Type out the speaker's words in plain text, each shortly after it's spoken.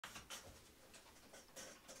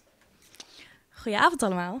Goedenavond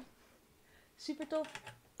allemaal. Super tof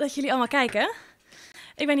dat jullie allemaal kijken.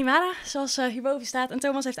 Ik ben Imara, zoals hierboven staat en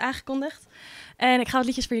Thomas heeft aangekondigd. En ik ga wat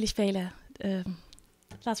liedjes voor jullie spelen. Laten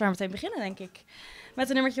we maar meteen beginnen, denk ik. Met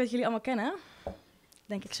een nummertje wat jullie allemaal kennen.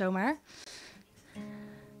 Denk ik zomaar.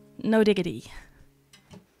 No Diggity.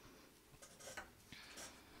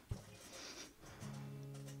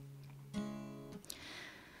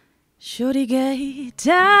 Shorty get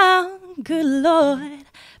down, good lord.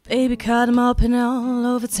 Baby cut him up and all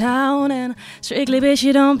over town. And strictly bitch,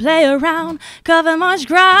 you don't play around. Cover much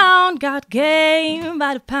ground, got game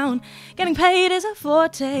by the pound. Getting paid is a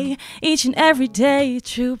forte, each and every day.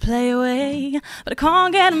 True play away, but I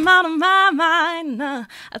can't get him out of my mind. Nah,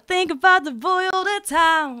 I think about the boy all the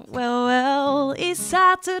time. Well, east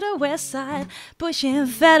side to the west side. Pushing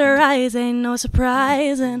fatter eyes, ain't no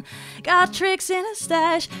surprise. And got tricks in a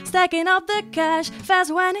stash, stacking up the cash.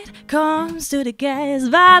 Fast when it comes to the gas.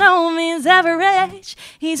 By no means average,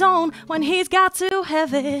 he's on when he's got to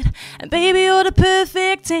have it. And baby, you're the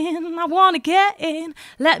perfect 10. I wanna get in,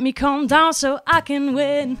 let me calm down so I can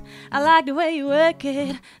win. I like the way you work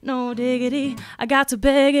it, no diggity, I got to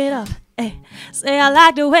beg it up. Hey, say I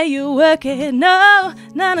like the way you work it, no,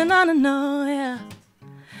 yeah.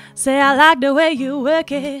 Say I like the way you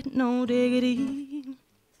work it, no diggity.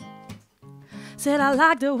 Said I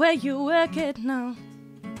like the way you work it, no.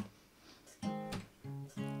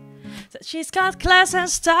 Said she's got class and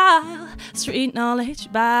style, street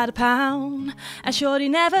knowledge by the pound. And shorty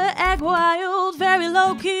never act wild, very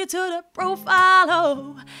low-key to the profile.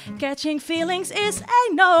 Oh, catching feelings is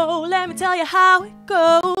a no, let me tell you how it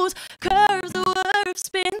goes. Curves the word,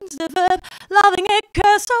 spins the verb, loving it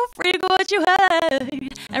cause so freak what you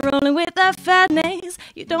heard. And rolling with that fatness,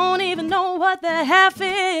 you don't even know what the half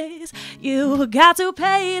is. You got to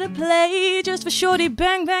pay to play, just for shorty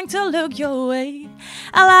bang bang to look your way.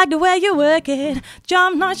 I like the way you work it,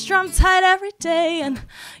 jump notch, drum tight every day. And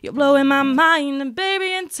you're blowing my mind, and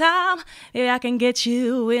baby in time, yeah, I can get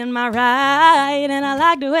you in my ride. And I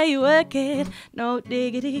like the way you work it, no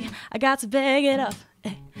diggity, I got to beg it up.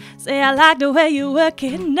 Hey. Say I like the way you work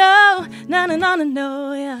it, no,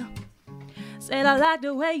 yeah. Said I like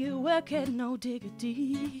the way you work it, no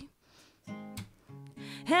diggity.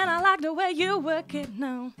 And I like the way you work it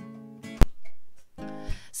now.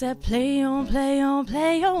 Said play on, play on,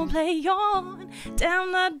 play on, play on.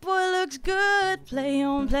 Damn, that boy looks good. Play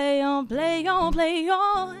on, play on, play on, play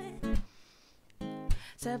on.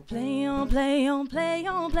 Said play on, play on, play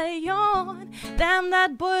on, play on. Damn,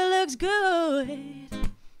 that boy looks good.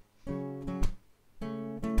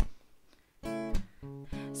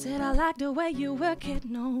 Said I like the way you work it,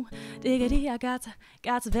 no diggity, I got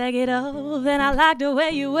to beg it up. And I like the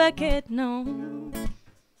way you work it, no.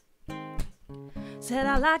 Said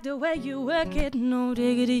I like the way you work it, no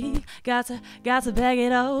diggity, got to beg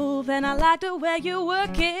it up. And I like the way you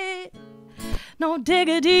work it, no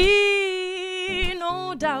diggity,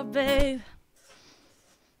 no doubt, babe.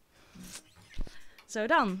 Zo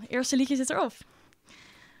dan, eerste liedje zit erop.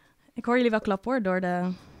 Ik hoor jullie wel klappen hoor,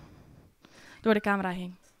 door de camera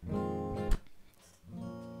heen.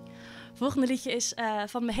 Volgende liedje is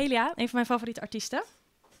van Boeije, een van mijn favoriete artiesten.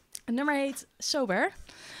 Het nummer heet Sober.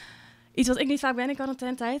 Iets wat ik niet vaak ben in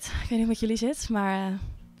quarantainetijd. Ik weet niet hoe het met jullie zit, maar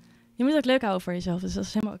je moet het ook leuk houden voor jezelf. Dus dat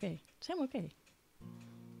is helemaal oké. Dat is helemaal oké.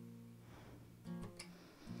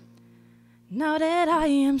 Now that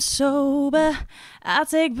I am sober, I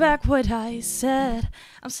take back what I said.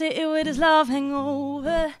 I'm sitting with this love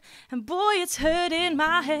hangover, and boy, it's hurt in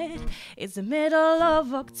my head. It's the middle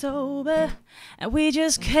of October, and we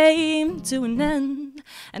just came to an end.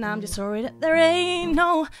 And I'm just sorry that there ain't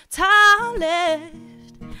no time left.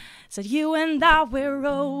 Said you and I, we're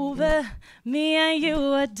over, me and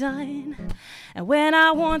you are done. And when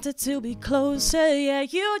I wanted to be closer, yeah,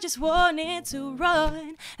 you just wanted to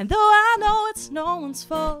run. And though I know it's no one's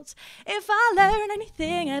fault, if I learn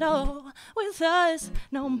anything at all with us,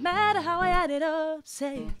 no matter how I add it up,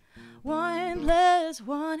 say 1 +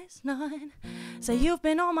 1 is 9. Say you've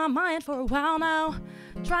been on my mind for a while now,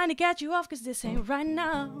 trying to get you off cause this ain't right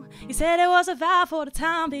now. You said it was a vow for the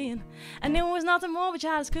time being, and it was nothing more but you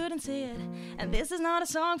just couldn't see it. And this is not a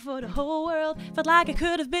song for the whole world, felt like it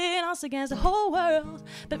could have been us against the whole world.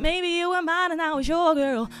 But maybe you were mine and I was your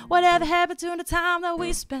girl. Whatever happened to the time that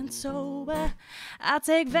we spent sober, I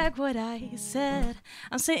take back what I said.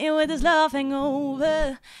 I'm sitting with this love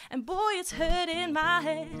hangover, and boy, it's hurt in my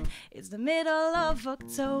head. It's the middle of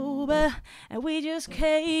October, and we just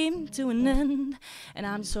came to an end. And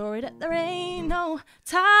I'm sorry that there ain't no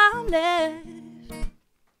time left.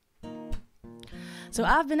 So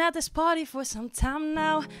I've been at this party for some time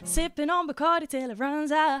now, sipping on Bacardi till it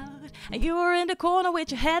runs out. And you were in the corner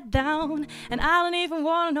with your head down, and I don't even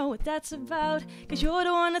wanna know what that's about. Cause you're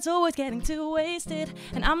the one that's always getting too wasted,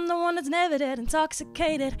 and I'm the one that's never that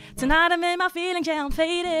intoxicated. Tonight I'm in my feelings, yeah, I'm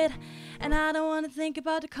faded, and I don't wanna think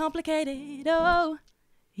about the complicated. Oh,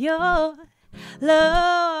 your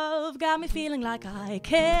love got me feeling like I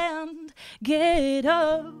can't get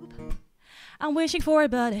up. I'm wishing for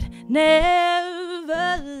it, but it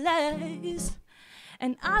never lasts.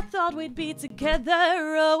 And I thought we'd be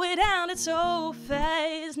together, oh, it ended so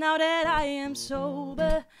fast. Now that I am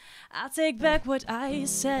sober, I take back what I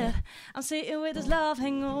said. I'm sitting with this love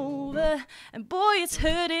hangover, and boy, it's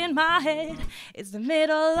hurting my head. It's the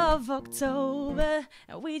middle of October,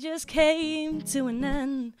 and we just came to an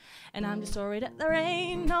end. And I'm just sorry that there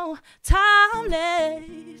ain't no time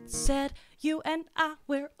left. Said you and I,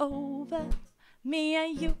 we're over. Me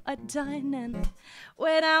and you are done, and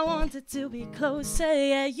when I wanted to be closer,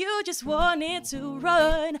 yeah, you just wanted to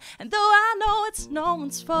run. And though I know it's no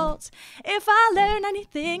one's fault, if I learn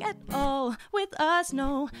anything at all with us,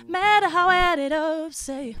 no matter how I add it up,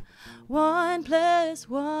 say 1 +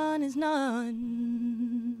 1 is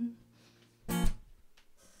none.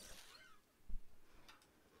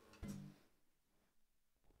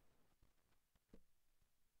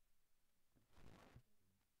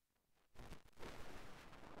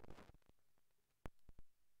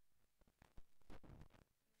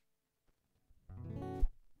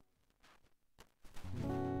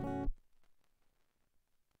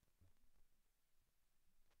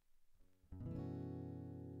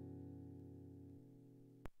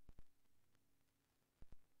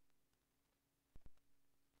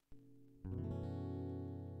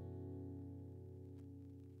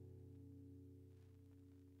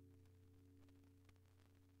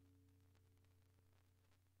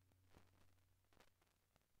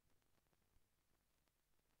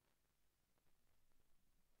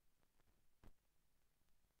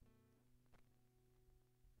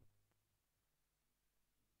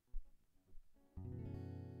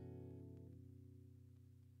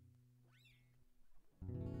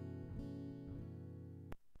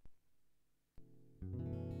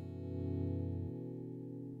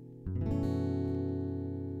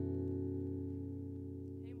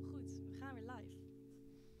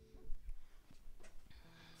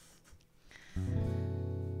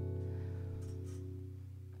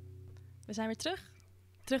 We zijn weer terug.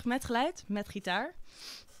 Terug met geluid, met gitaar.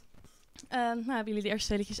 Nou, hebben jullie de eerste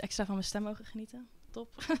 2 liedjes extra van mijn stem mogen genieten? Top.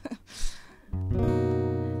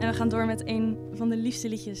 En we gaan door met een van de liefste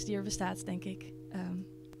liedjes die er bestaat, denk ik.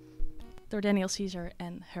 Door Daniel Caesar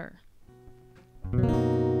en Her.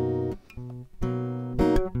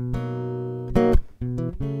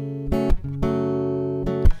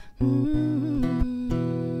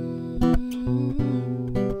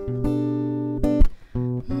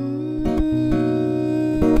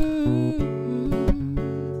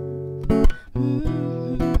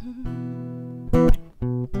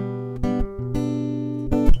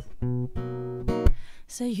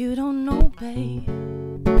 So you don't know, babe,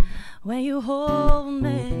 when you hold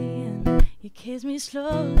me and you kiss me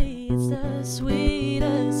slowly, it's the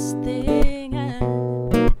sweetest thing,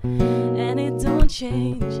 and it don't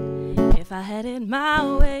change. If I had it my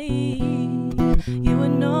way, you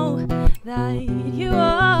would know that you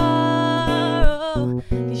are, oh,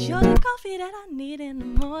 'cause you're the coffee that I need in the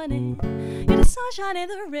morning, you're the sunshine in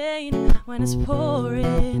the rain when it's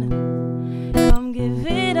pouring. Come give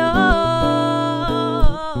it all,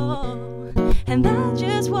 and I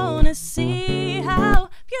just wanna see how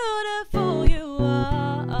beautiful you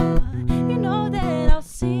are. You know that I'll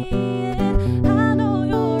see it, I know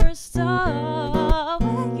you're a star.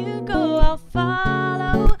 Where you go I'll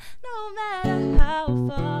follow, no matter how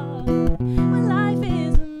far. When life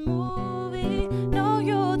is a movie, know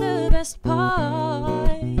you're the best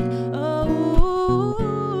part. Oh,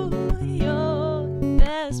 you're the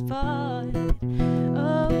best part.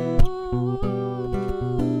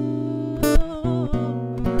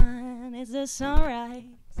 It's the sunrise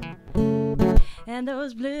and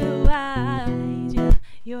those blue eyes, yeah,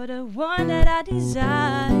 you're the one that I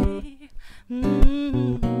desire.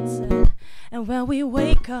 And when we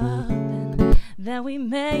wake up and then we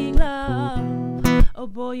make love, oh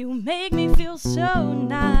boy, you make me feel so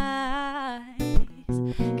nice.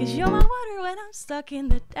 'Cause you're my water when I'm stuck in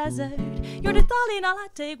the desert, you're the darling all I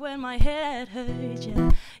take when my head hurts,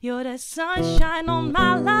 yeah. You're the sunshine on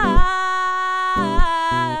my life,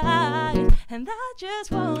 and I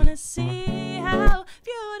just wanna see how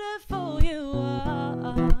beautiful you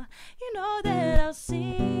are. You know that I'll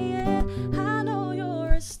see it, I know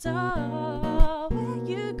you're a star.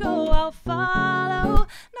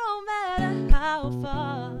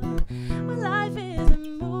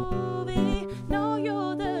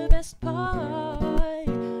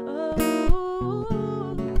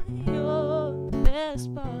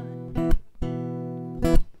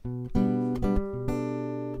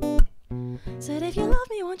 Said if you love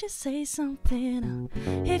me, won't you say something?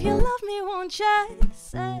 If you love me, won't you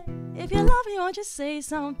say? If you love me, won't you say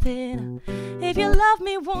something? If you love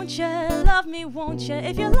me, won't you? Love me, won't you?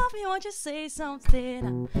 If you love me, won't you say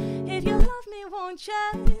something? If you love me, won't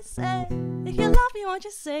you say? If you love me, won't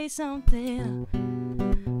you say something?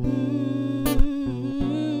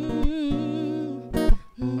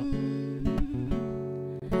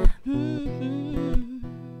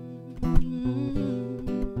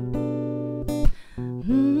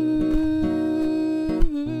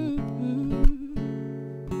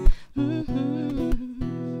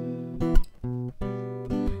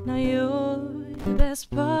 Now you're the best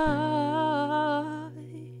part.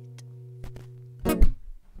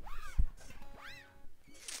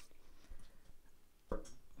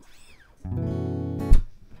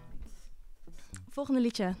 Volgende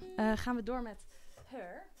liedje gaan we door met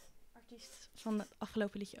Her, artiest van het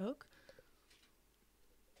afgelopen liedje ook.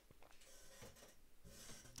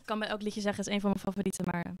 Ik kan bij elk liedje zeggen, het is een van mijn favorieten,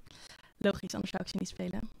 maar logisch, anders zou ik ze niet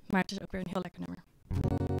spelen. Maar het is ook weer een heel lekker nummer.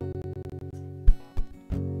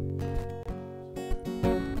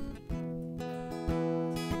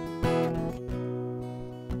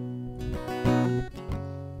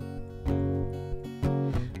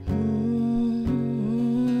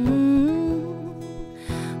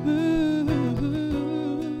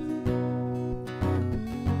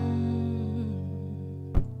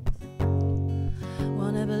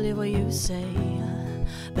 Say,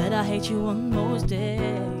 but I hate you on most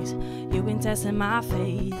days. You've been testing my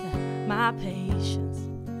faith, my patience,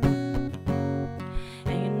 and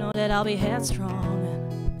you know that I'll be headstrong.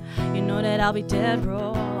 You know that I'll be dead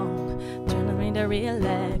wrong. Turning me to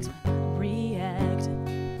relax, react,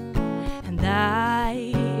 and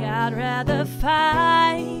I'd rather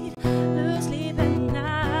fight, lose sleep at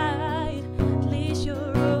night. At least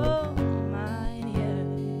you're all mine,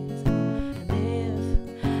 yes. And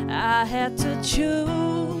if I had to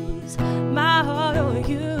choose my heart or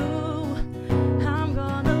you, I'm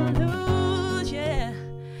gonna lose, yeah.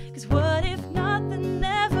 'Cause what if nothing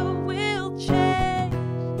ever will change?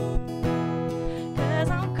 'Cause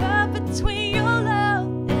I'm caught between your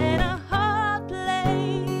love and a hard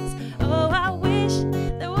place. Oh, I wish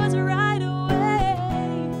there was a right way.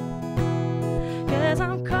 'Cause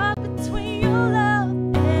I'm caught between your love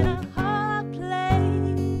and a hard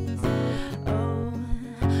place. Oh,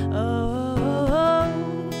 oh,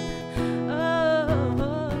 oh, oh,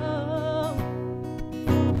 oh.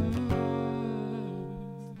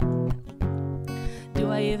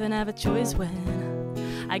 Do I even have a choice when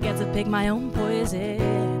I get to pick my own poison?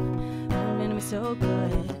 I'm gonna be so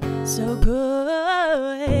good, so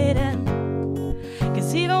good. And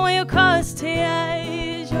 'cause even when you cause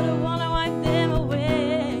tears, you're the one to wipe them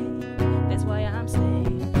away. That's why I'm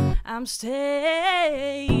staying, I'm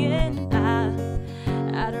staying.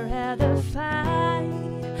 I'd rather fight,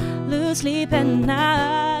 lose sleep at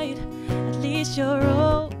night. At least you're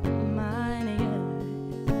all mine,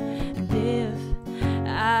 yeah. And if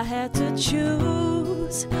I had to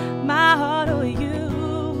choose my heart or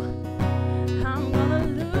you, I'm gonna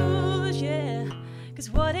lose, yeah.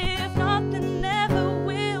 'Cause what if nothing ever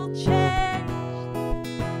will change?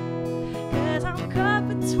 'Cause I'm caught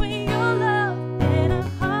between your love and a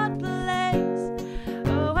hard place.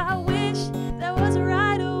 Oh, I wish there was a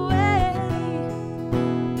right way.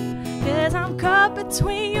 'Cause I'm caught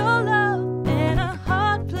between your love and a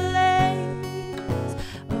hard place.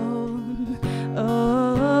 Oh,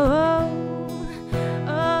 oh, oh,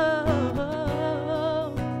 oh,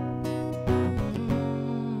 oh.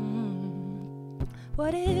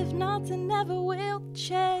 What if nothing ever will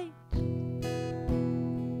change?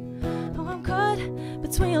 Oh, I'm caught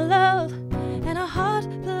between your love and a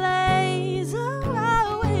hard place. Oh,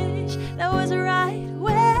 I wish there was a right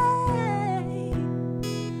way.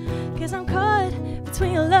 'Cause I'm caught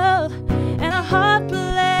between your love and a hard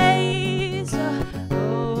place.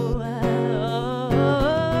 Oh, oh, oh,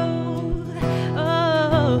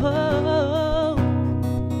 oh, oh.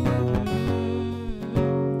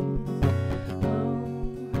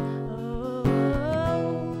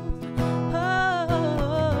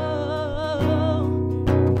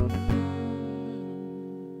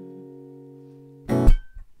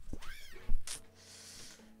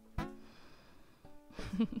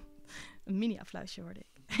 Een mini-applausje hoorde ik.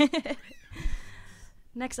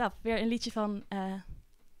 Next up, weer een liedje van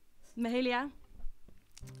Mahalia.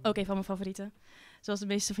 Ook een van mijn favorieten. Zoals de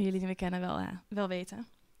meeste van jullie die me kennen wel weten.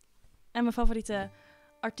 En mijn favoriete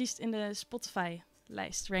artiest in de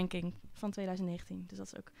Spotify-lijst, ranking van 2019. Dus dat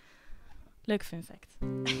is ook een leuke fun fact.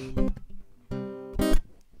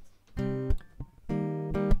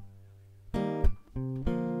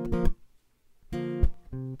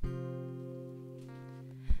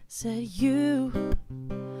 Said you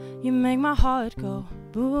make my heart go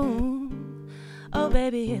boom. Oh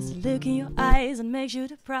baby, it's a look in your eyes that makes you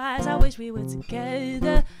the prize. I wish we were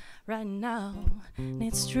together right now, and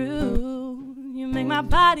it's true. You make my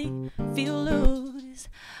body feel loose.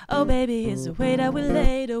 Oh baby, it's the way that we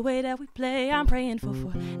lay, the way that we play. I'm praying for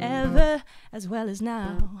forever as well as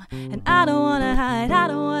now. And I don't wanna hide, I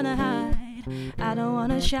don't wanna hide, I don't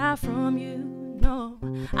wanna shy from you, no.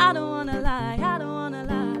 I don't wanna lie, I don't wanna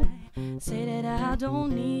lie, say that I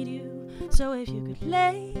don't need you. So if you could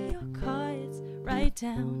lay your cards right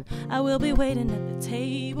down, I will be waiting at the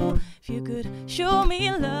table. If you could show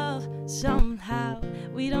me love somehow,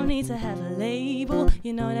 we don't need to have a label.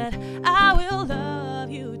 You know that I will love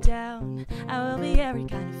you down, I will be every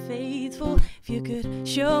kind of faithful. If you could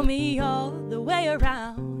show me all the way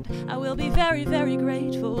around, I will be very, very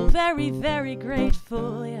grateful, very, very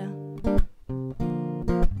grateful, yeah.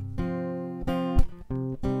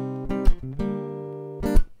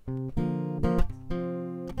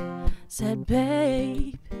 Said,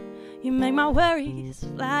 babe, you make my worries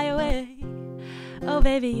fly away. Oh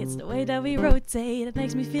baby, it's the way that we rotate, it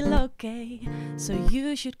makes me feel okay. So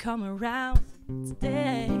you should come around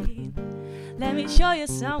today, let me show you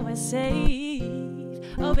somewhere safe.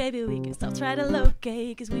 Oh baby, we can still try to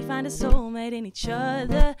locate, cause we find a soulmate in each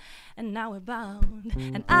other, and now we're bound.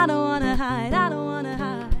 And I don't wanna hide, I don't wanna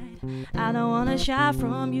hide, I don't wanna shy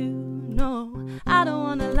from you, no. I don't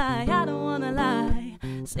wanna lie, I don't wanna lie,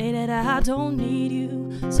 say that I don't need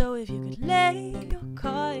you. So if you could lay your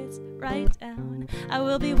cards right down, I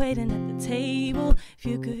will be waiting at the table. If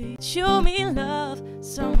you could show me love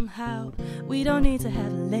somehow, we don't need to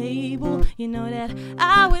have a label. You know that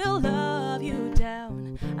I will love you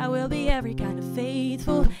down, I will be every kind of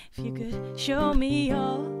faithful. If you could show me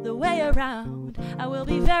all the way around, I will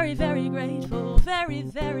be very, very grateful, very,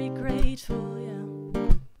 very grateful, yeah.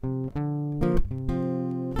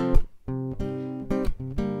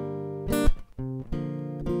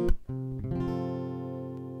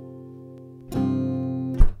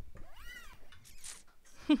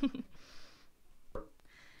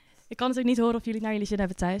 Ik kan natuurlijk niet horen of jullie naar jullie zin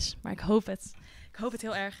hebben thuis, maar ik hoop het. Ik hoop het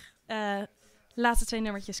heel erg. De laatste 2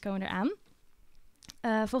 nummertjes komen eraan.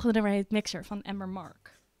 Volgende nummer heet Mixer van Amber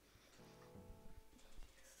Mark.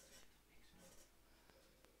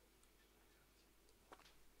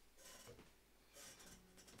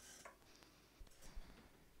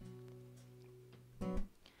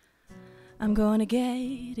 I'm gonna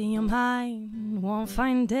get in your mind one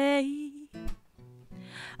fine day.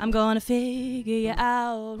 I'm gonna figure you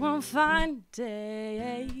out one fine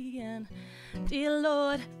day. And dear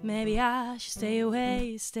Lord, maybe I should stay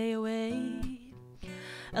away, stay away.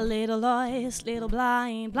 A little lost, little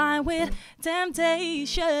blind, blind with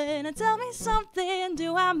temptation. And tell me something,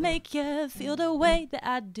 do I make you feel the way that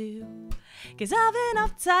I do? 'Cause I've been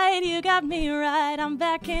uptight, you got me right, I'm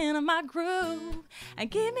back in my groove. And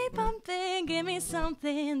keep me pumping, give me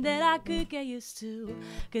something that I could get used to.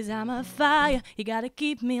 'Cause I'm a fire, you gotta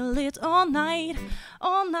keep me lit all night,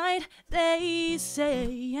 they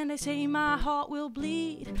say. And they say my heart will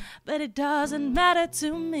bleed, but it doesn't matter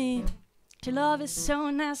to me. Your love is so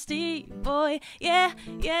nasty, boy, yeah,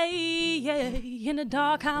 yeah, yeah. In the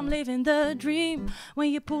dark I'm living the dream, when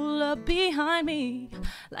you pull up behind me,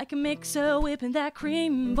 like a mixer whipping that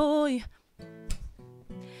cream, boy.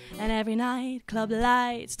 And every night club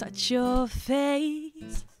lights touch your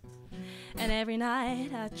face, and every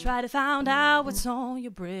night I try to find out what's on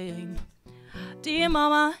your brain. Dear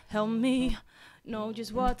mama, help me know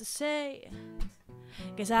just what to say,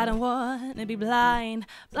 'cause I don't wanna be blind,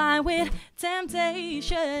 blind with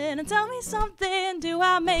temptation. And tell me something, do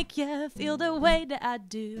I make you feel the way that I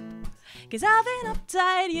do? 'Cause I've been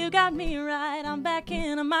uptight, you got me right, I'm back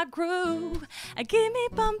in my groove. And keep me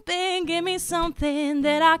pumping, give me something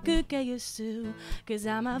that I could get used to. 'Cause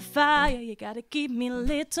I'm a fire, you gotta keep me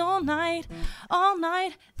lit all night,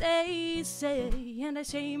 they say. And they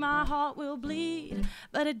say my heart will bleed,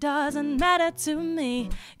 but it doesn't matter to me.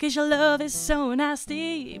 'Cause your love is so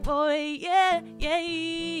nasty, boy, yeah, yeah,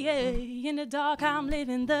 yeah. In the dark I'm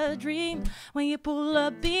living the dream, when you pull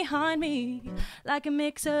up behind me, like a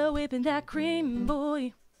mixer whipping that cream,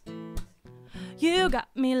 boy. You got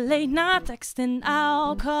me late night texting,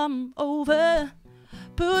 I'll come over.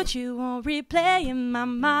 Put you on replay in my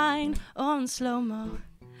mind, on slow-mo.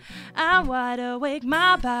 I'm wide awake,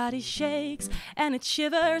 my body shakes and it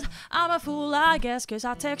shivers. I'm a fool, I guess, 'cause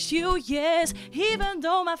I text you, yes. Even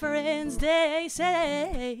though my friends, they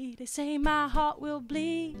say my heart will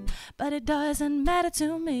bleed, but it doesn't matter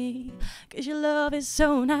to me, 'cause your love is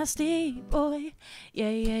so nasty, boy. Yeah,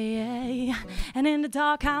 yeah, yeah. And in the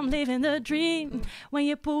dark I'm living the dream when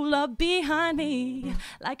you pull up behind me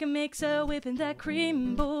like a mixer whipping that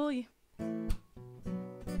cream, boy.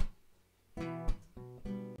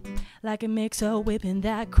 Like a mixer whipping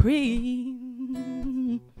that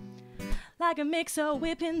cream. Like a mixer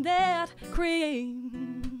whipping that cream.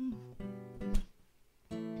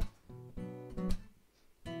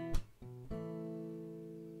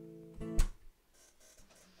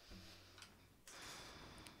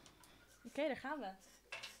 Oké, daar gaan we.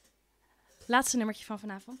 Laatste nummertje van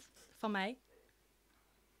vanavond. Van mij.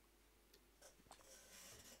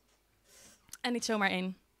 En niet zomaar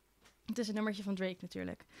één. Het is een nummertje van Drake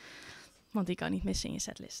natuurlijk. Want die kan niet missen in je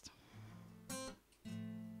setlist.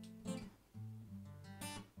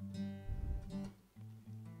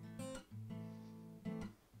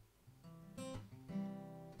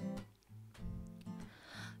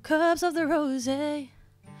 Cups of the rosé.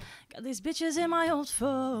 Got these bitches in my old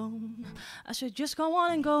phone. I should just go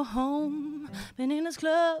on and go home. Been in this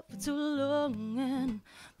club for too long, and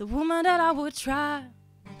the woman that I would try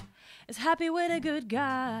is happy with a good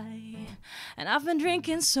guy. And I've been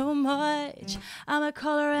drinking so much, I'ma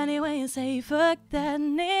call her anyway and say, fuck that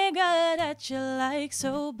nigga that you like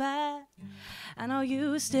so bad. I know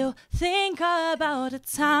you still think about the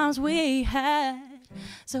times we had,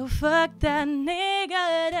 so fuck that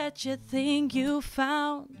nigga that you think you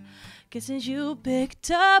found. 'Cause since you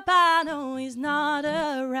picked up, I know he's not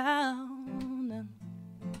around.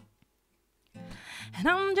 And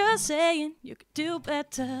I'm just saying, you could do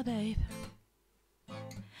better, babe.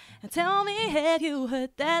 And tell me, have you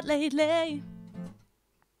heard that lately?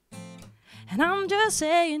 And I'm just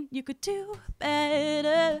saying, you could do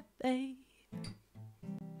better, babe.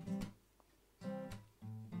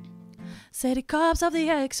 Say the cops of the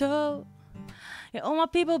XO. Yeah, all my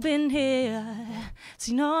people been here.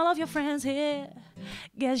 Seen all of your friends here.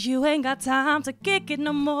 Guess you ain't got time to kick it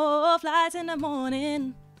no more. Flights in the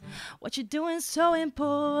morning. What you doing's so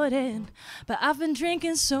important. But I've been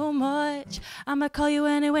drinking so much, I'ma call you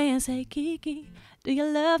anyway and say, Kiki, do you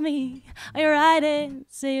love me? Are you riding?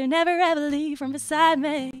 Say you never ever leave from beside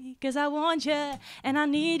me. 'Cause I want you and I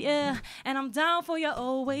need you, and I'm down for you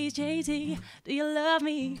always, JT. Do you love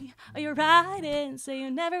me? Are you riding? Say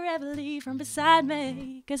you never ever leave from beside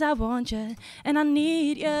me. 'Cause I want you and I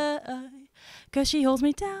need you. 'Cause she holds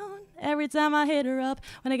me down every time I hit her up.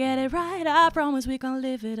 When I get it right, I promise we gon'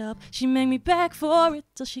 live it up. She make me beg for it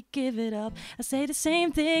till she give it up. I say the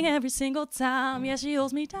same thing every single time. Yeah, she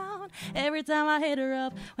holds me down every time I hit her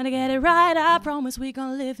up. When I get it right, I promise we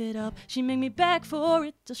gon' live it up. She make me beg for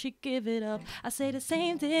it till she give it up. I say the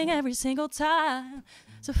same thing every single time.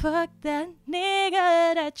 So fuck that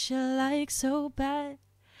nigga that you like so bad.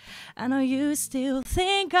 I know you still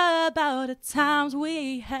think about the times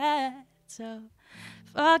we had. So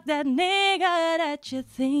fuck that nigga that you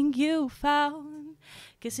think you found.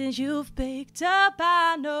 'Cause since you've picked up,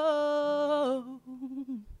 I know.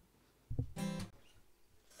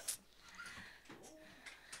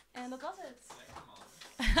 En dat was het.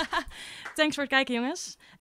 Thanks voor het kijken, jongens.